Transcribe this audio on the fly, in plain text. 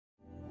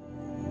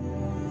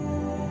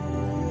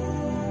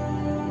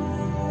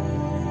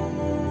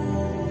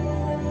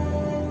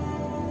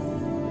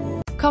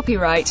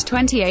Copyright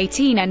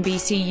 2018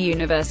 NBC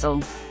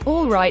Universal.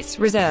 All rights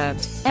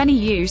reserved. Any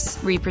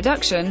use,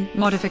 reproduction,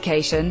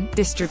 modification,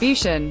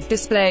 distribution,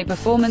 display,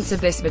 performance of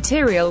this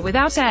material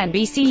without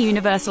NBC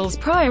Universal's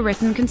prior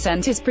written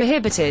consent is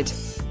prohibited.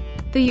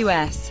 The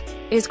U.S.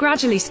 is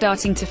gradually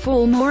starting to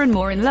fall more and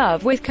more in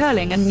love with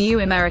curling and new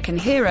American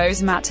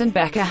heroes Matt and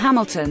Becca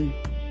Hamilton.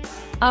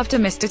 After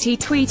Mr. T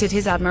tweeted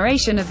his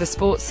admiration of the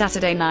sport's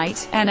Saturday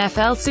night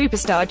NFL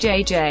superstar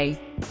JJ,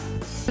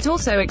 but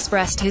also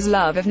expressed his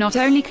love of not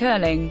only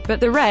curling, but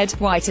the red,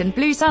 white and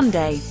blue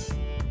Sunday.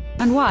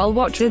 And while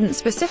Watt didn't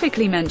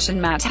specifically mention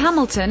Matt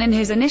Hamilton in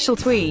his initial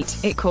tweet,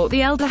 it caught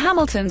the elder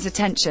Hamilton's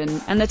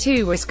attention, and the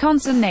two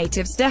Wisconsin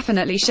natives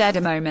definitely shared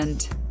a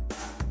moment.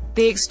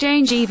 The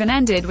exchange even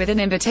ended with an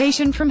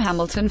invitation from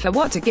Hamilton for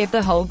Watt to give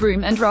the whole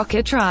broom and rock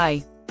a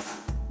try.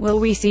 Will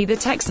we see the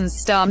Texans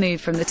star move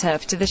from the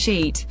turf to the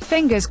sheet?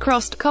 Fingers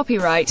crossed.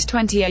 Copyright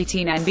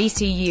 2018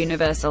 NBC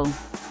Universal.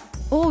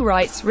 All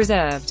rights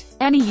reserved.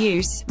 Any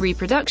use,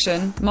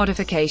 reproduction,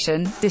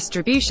 modification,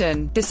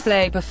 distribution,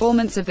 display,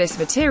 performance of this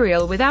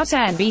material without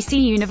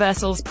NBC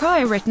Universal's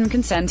prior written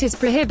consent is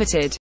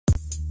prohibited.